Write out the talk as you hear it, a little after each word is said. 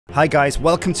Hi guys,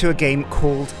 welcome to a game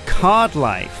called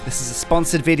CardLife. This is a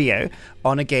sponsored video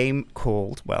on a game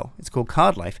called, well, it's called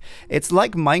CardLife. It's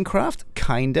like Minecraft,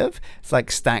 kind of. It's like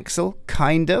Staxel,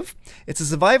 kind of. It's a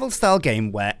survival style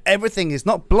game where everything is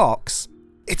not blocks,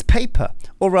 it's paper,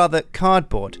 or rather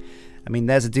cardboard. I mean,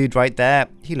 there's a dude right there.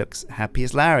 He looks happy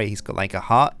as Larry. He's got like a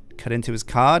heart cut into his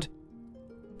card.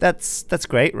 That's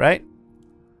great, right?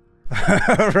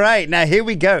 Right, now here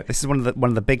we go. This is one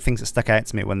of the big things that stuck out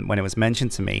to me when it was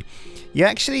mentioned to me. You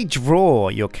actually draw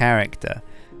your character.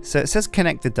 So it says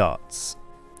connect the dots.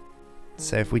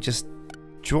 So if we just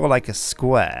draw like a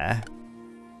square,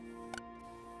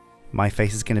 my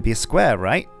face is going to be a square,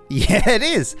 right? Yeah, it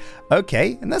is.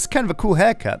 Okay, and that's kind of a cool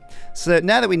haircut. So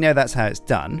now that we know that's how it's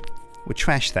done, we'll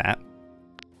trash that.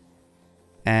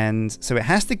 And so it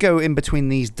has to go in between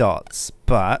these dots,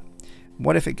 but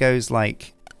what if it goes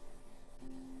like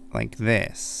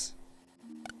this?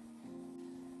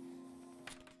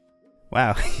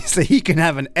 Wow, so you can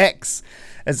have an X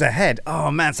as a head.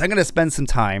 Oh man, so I'm gonna spend some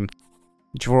time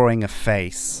drawing a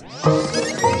face. So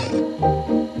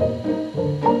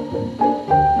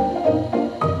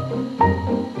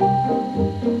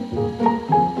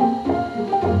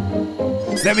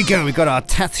there we go, we got our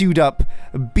tattooed up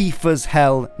beef as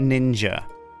hell ninja.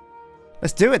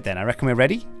 Let's do it then, I reckon we're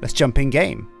ready. Let's jump in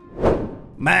game.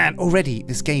 Man, already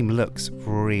this game looks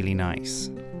really nice.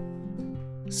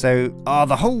 So,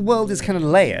 the whole world is kind of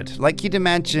layered. Like you'd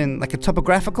imagine like a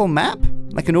topographical map,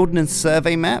 like an ordnance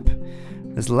survey map.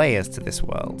 There's layers to this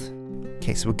world.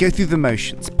 Okay, so we'll go through the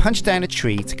motions. Punch down a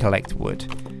tree to collect wood.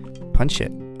 Punch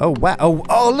it. Oh, wow.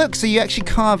 Oh, look, so you actually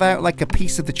carve out like a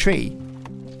piece of the tree.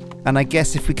 And I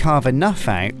guess if we carve enough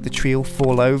out, the tree will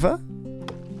fall over.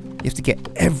 You have to get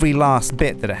every last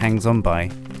bit that it hangs on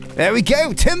by. There we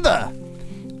go, timber!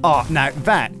 Oh, now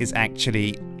that is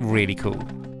actually really cool.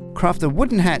 Craft a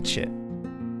wooden hatchet.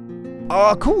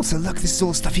 Oh, cool. So look, this is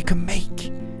all stuff you can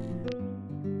make.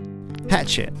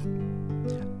 Hatchet.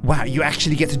 Wow, you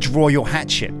actually get to draw your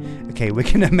hatchet. Okay, we're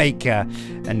going to make a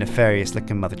nefarious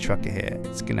looking mother trucker here.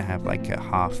 It's going to have like a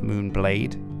half moon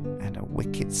blade and a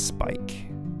wicked spike.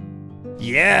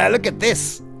 Yeah, look at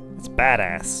this. It's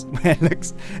badass. It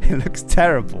looks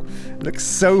terrible. It looks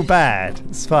so bad.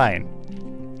 It's fine.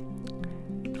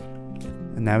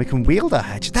 And now we can wield our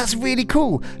hatchet. That's really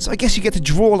cool. So I guess you get to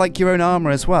draw like your own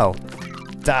armor as well.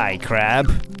 Die, crab.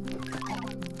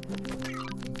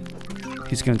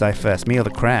 Who's going to die first, me or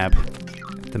the crab?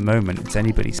 At the moment, it's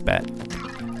anybody's bet.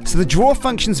 So the draw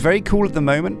function's very cool at the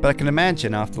moment, but I can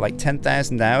imagine after like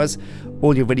 10,000 hours,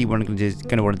 all you're really going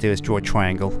to want to do is draw a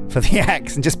triangle for the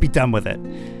axe and just be done with it.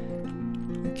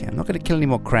 Okay, I'm not going to kill any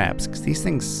more crabs because these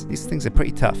things are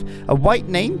pretty tough. A white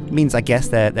name means I guess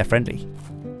they're friendly.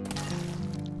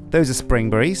 Those are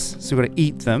springberries, so we've got to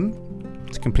eat them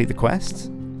to complete the quest.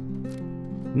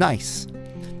 Nice.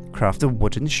 Craft a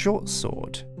wooden short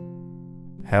sword.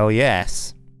 Hell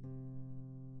yes.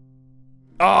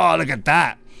 Oh, look at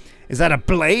that. Is that a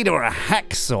blade or a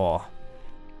hacksaw?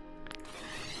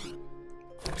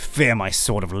 Fear my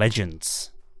sword of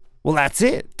legends. Well, that's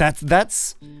it.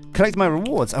 That's collect my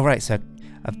rewards. All right, so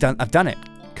I've done it.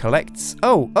 Collects.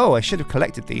 Oh, I should have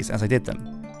collected these as I did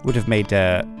them. Would have made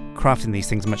crafting these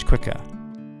things much quicker.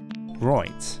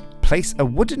 Right. Place a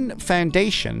wooden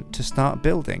foundation to start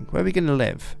building. Where are we going to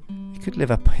live? We could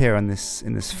live up here in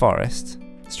this forest.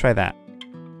 Let's try that.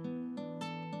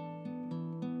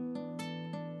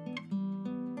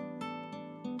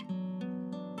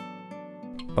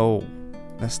 Oh,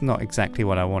 that's not exactly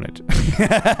what I wanted.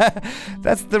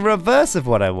 That's the reverse of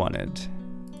what I wanted.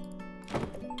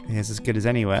 Here's as good as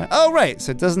anywhere. Oh, right,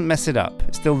 so it doesn't mess it up.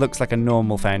 It still looks like a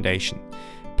normal foundation.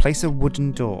 Place a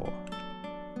wooden door.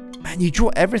 Man, you draw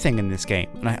everything in this game,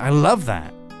 and I love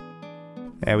that.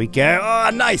 There we go.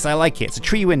 Oh, nice, I like it. It's a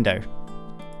tree window.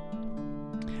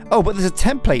 Oh, but there's a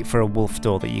template for a wolf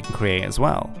door that you can create as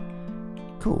well.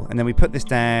 Cool, and then we put this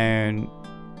down...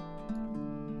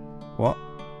 What?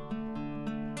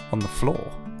 On the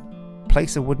floor.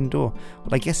 Place a wooden door.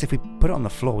 Well, I guess if we put it on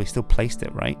the floor, we still placed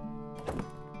it, right?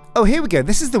 Oh, here we go.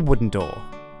 This is the wooden door.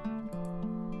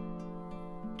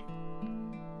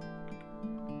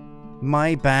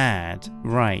 My bad.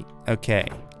 Right, okay.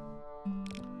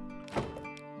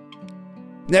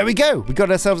 There we go. We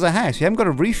got ourselves a house. We haven't got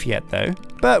a roof yet, though.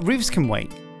 But roofs can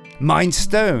wait. Mine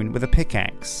stone with a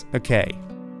pickaxe. Okay.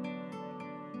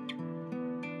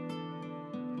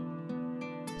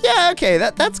 Yeah, okay.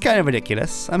 That's kind of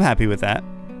ridiculous. I'm happy with that.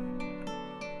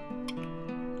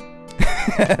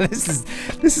 This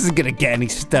isn't gonna get any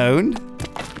stone.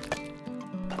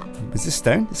 Is this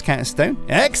stone? This count as stone?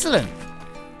 Excellent!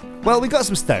 Well, we got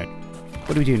some stone.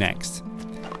 What do we do next?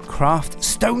 craft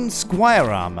stone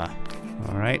squire armor.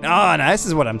 All right. Oh, now this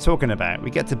is what I'm talking about. We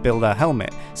get to build our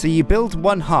helmet. So you build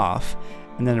one half,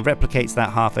 and then it replicates that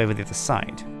half over the other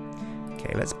side.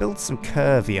 Okay, let's build some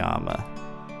curvy armor.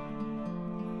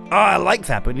 Oh, I like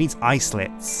that, but it needs eye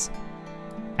slits.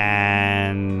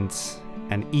 And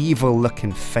an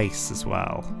evil-looking face as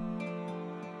well.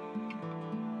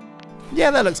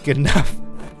 Yeah, that looks good enough.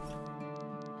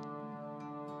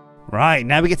 Right,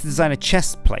 now we get to design a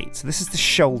chest plate. So this is the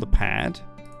shoulder pad.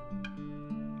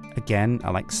 Again,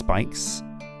 I like spikes.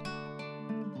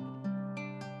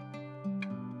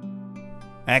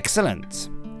 Excellent.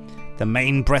 The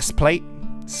main breastplate,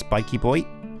 spiky boy.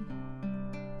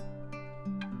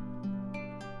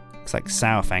 Looks like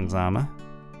Sourfang's armor.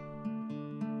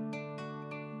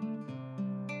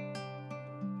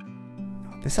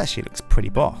 Oh, this actually looks pretty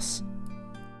boss.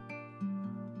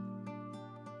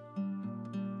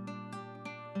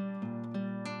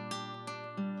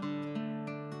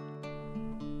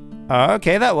 Oh,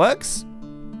 okay, that works.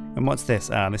 And what's this?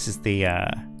 Ah, this is the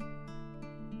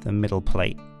middle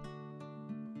plate.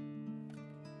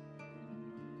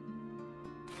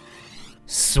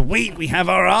 Sweet, we have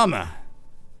our armor.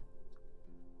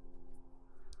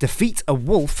 Defeat a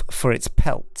wolf for its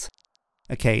pelt.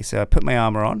 Okay, so I put my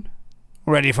armor on.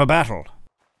 Ready for battle.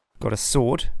 Got a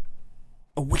sword.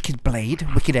 A wicked blade,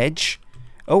 wicked edge.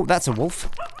 Oh, that's a wolf.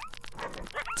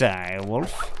 Die,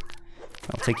 wolf.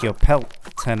 I'll take your pelt,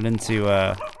 turn it into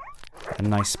a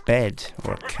nice bed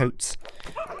or a coat.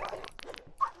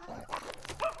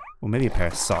 Or maybe a pair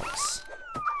of socks.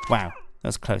 Wow, that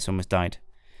was close, almost died.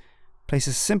 Place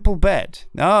a simple bed.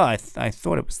 Oh, I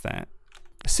thought it was that.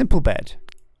 A simple bed.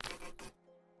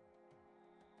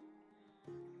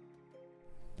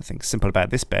 Nothing simple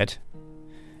about this bed.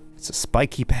 It's a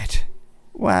spiky bed.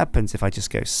 What happens if I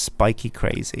just go spiky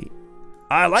crazy?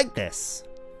 I like this.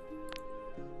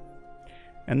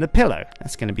 And the pillow,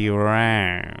 that's going to be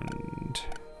round.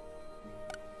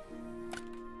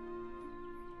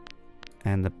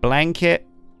 And the blanket.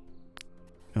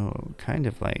 Oh, kind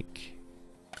of like...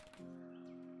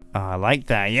 Oh, I like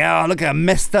that. Yeah, look at a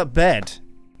messed up bed.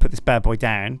 Put this bad boy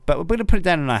down, but we're going to put it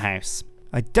down in our house.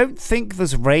 I don't think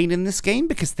there's rain in this game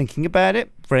because thinking about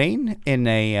it, rain in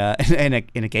a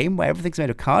in a game where everything's made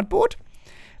of cardboard,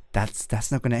 that's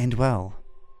not going to end well.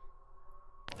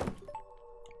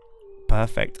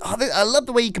 Perfect. Oh, I love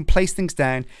the way you can place things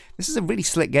down. This is a really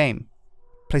slick game.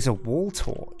 Place a wall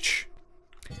torch.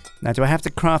 Now, do I have to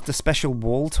craft a special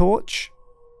wall torch?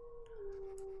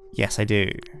 Yes, I do.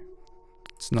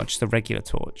 It's not just a regular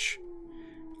torch.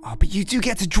 Oh, but you do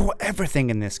get to draw everything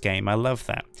in this game. I love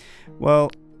that.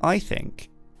 Well, I think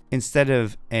instead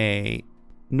of a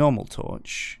normal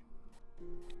torch,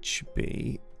 it should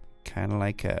be kind of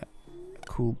like a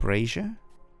cool brazier.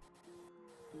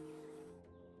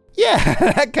 Yeah,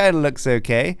 that kind of looks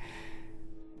okay.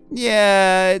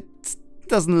 Yeah, it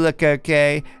doesn't look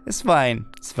okay. It's fine.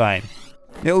 It's fine.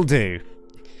 It'll do.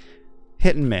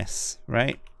 Hit and miss,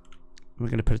 right? We're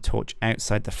going to put a torch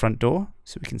outside the front door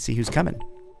so we can see who's coming.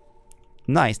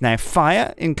 Nice. Now,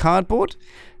 fire in cardboard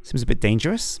seems a bit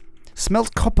dangerous.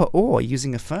 Smelt copper ore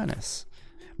using a furnace.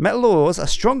 Metal ores are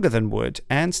stronger than wood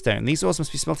and stone. These ores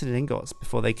must be smelted in ingots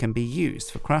before they can be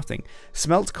used for crafting.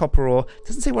 Smelt copper ore.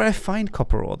 Doesn't say where I find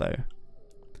copper ore, though.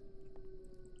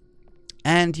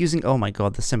 And using... Oh my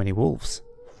god, there's so many wolves.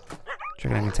 Do you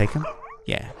reckon I can take them?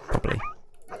 Yeah, probably.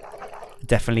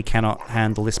 Definitely cannot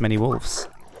handle this many wolves.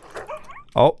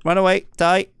 Oh, run away.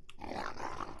 Die.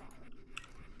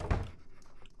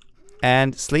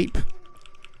 And sleep.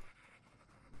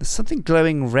 There's something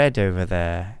glowing red over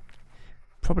there.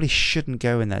 Probably shouldn't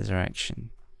go in that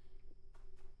direction.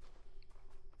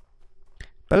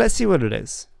 But let's see what it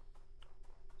is.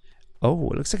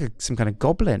 Oh, it looks like some kind of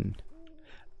goblin.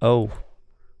 Oh,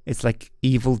 it's like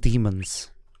evil demons.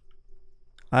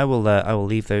 I will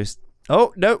leave those.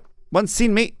 Oh, no. One's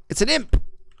seen me. It's an imp.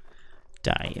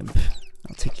 Die, imp.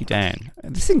 I'll take you down.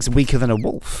 This thing's weaker than a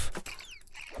wolf.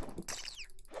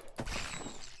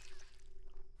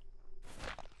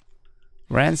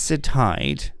 Rancid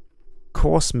hide,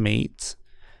 coarse meat,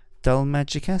 dull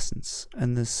magic essence.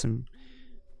 And there's some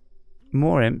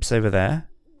more imps over there.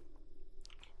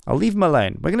 I'll leave them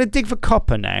alone. We're going to dig for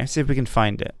copper now, see if we can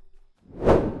find it.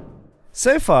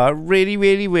 So far, really,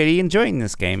 really, really enjoying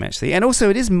this game, actually. And also,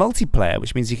 it is multiplayer,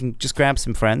 which means you can just grab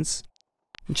some friends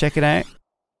and check it out.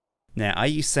 Now, are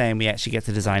you saying we actually get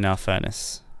to design our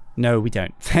furnace? No, we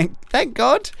don't. Thank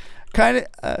God. Kind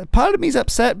of, part of me is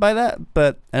upset by that,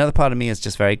 but another part of me is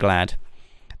just very glad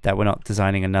that we're not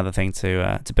designing another thing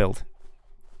to build.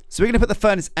 So we're going to put the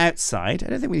furnace outside. I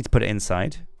don't think we need to put it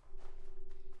inside.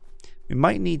 We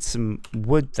might need some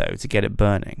wood, though, to get it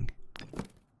burning.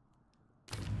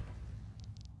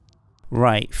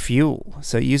 Right, fuel.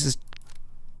 So it uses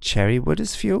cherry wood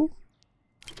as fuel.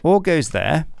 Ore goes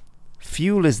there.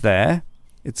 Fuel is there.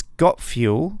 It's got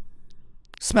fuel.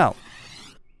 Smelt.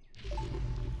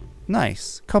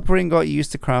 Nice. Copper ingot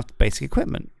used to craft basic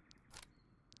equipment.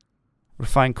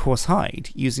 Refined coarse hide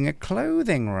using a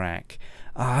clothing rack.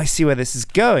 Ah, I see where this is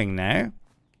going now.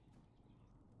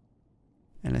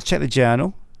 And let's check the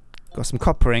journal. Got some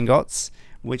copper ingots,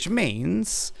 which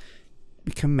means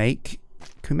we can make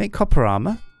copper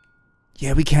armor.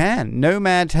 Yeah, we can.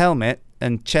 Nomad helmet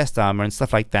and chest armor and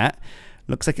stuff like that.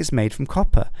 Looks like it's made from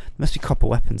copper. There must be copper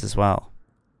weapons as well.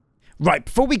 Right,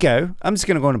 before we go, I'm just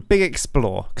going to go on a big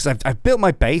explore. Because I've built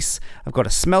my base. I've got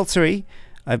a smeltery.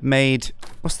 I've made...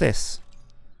 What's this?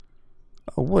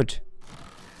 Oh, wood.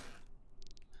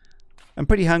 I'm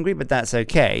pretty hungry, but that's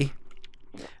okay.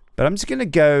 But I'm just going to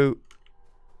go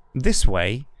this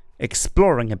way,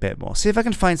 exploring a bit more. See if I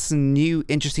can find some new,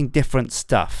 interesting, different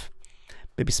stuff.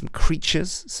 Maybe some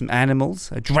creatures, some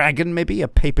animals, a dragon maybe, a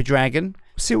paper dragon.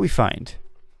 See what we find.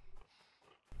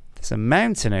 There's a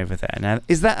mountain over there. Now,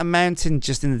 is that a mountain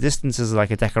just in the distance as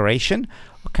like a decoration?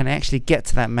 Or can I actually get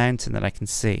to that mountain that I can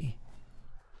see?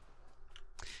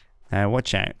 Now,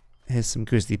 watch out. Here's some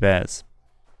grizzly bears.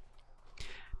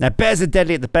 Now, bears are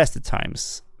deadly at the best of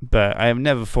times, but I have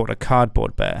never fought a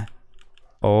cardboard bear.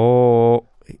 Oh,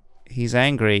 he's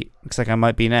angry. Looks like I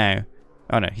might be now.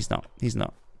 Oh, no, he's not. He's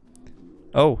not.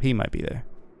 Oh, he might be there.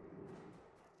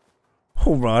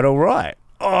 All right, all right.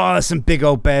 Oh, there's some big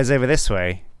old bears over this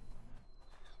way.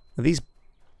 Are these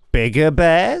bigger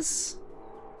bears?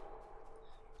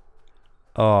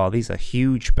 Oh, these are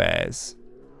huge bears.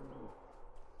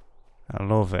 I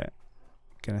love it.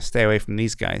 Gonna stay away from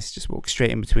these guys. Just walk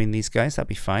straight in between these guys. That'd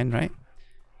be fine, right?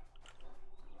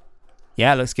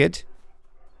 Yeah, looks good.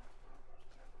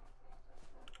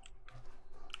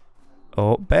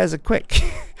 Oh, bears are quick.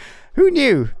 Who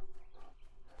knew?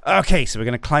 Okay, so we're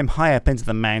going to climb high up into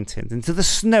the mountains, into the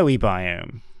snowy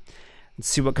biome, and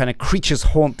see what kind of creatures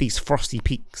haunt these frosty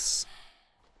peaks.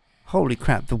 Holy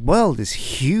crap, the world is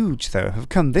huge, though. I've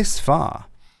come this far.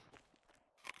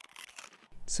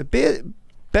 So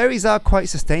berries are quite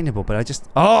sustainable, but I just...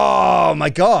 Oh, my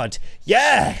God.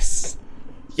 Yes!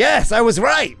 Yes, I was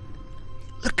right.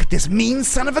 Look at this mean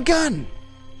son of a gun.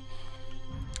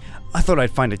 I thought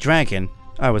I'd find a dragon.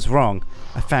 I was wrong.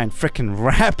 I found frickin'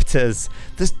 raptors.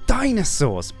 There's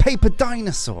dinosaurs. Paper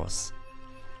dinosaurs.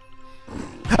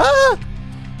 Ah!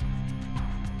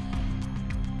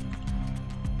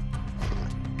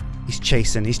 He's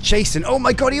chasing. He's chasing. Oh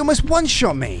my God, he almost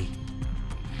one-shot me.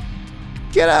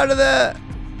 Get out of there.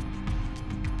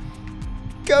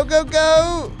 Go, go,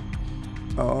 go.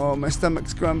 Oh, my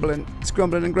stomach's grumbling. It's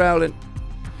grumbling and growling.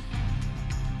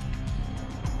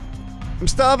 I'm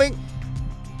starving.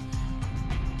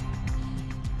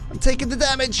 I'm taking the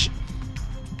damage.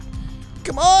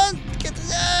 Come on, get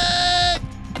the...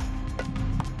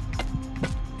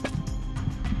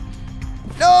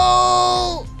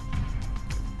 No!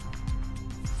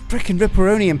 Frickin'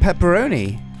 ripperoni and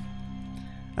pepperoni.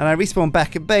 And I respawn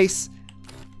back at base,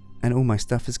 and all my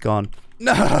stuff is gone.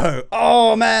 No!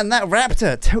 Oh man, that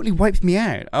raptor totally wiped me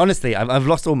out. Honestly, I've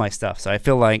lost all my stuff, so I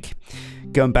feel like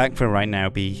going back for it right now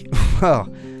would be... Well,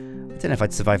 I don't know if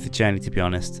I'd survive the journey, to be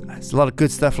honest. There's a lot of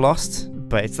good stuff lost,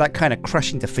 but it's that kind of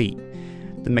crushing defeat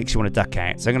that makes you want to duck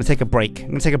out. So I'm going to take a break. I'm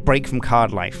going to take a break from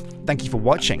CardLife. Thank you for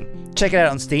watching. Check it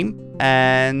out on Steam,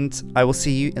 and I will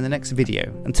see you in the next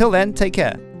video. Until then, take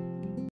care.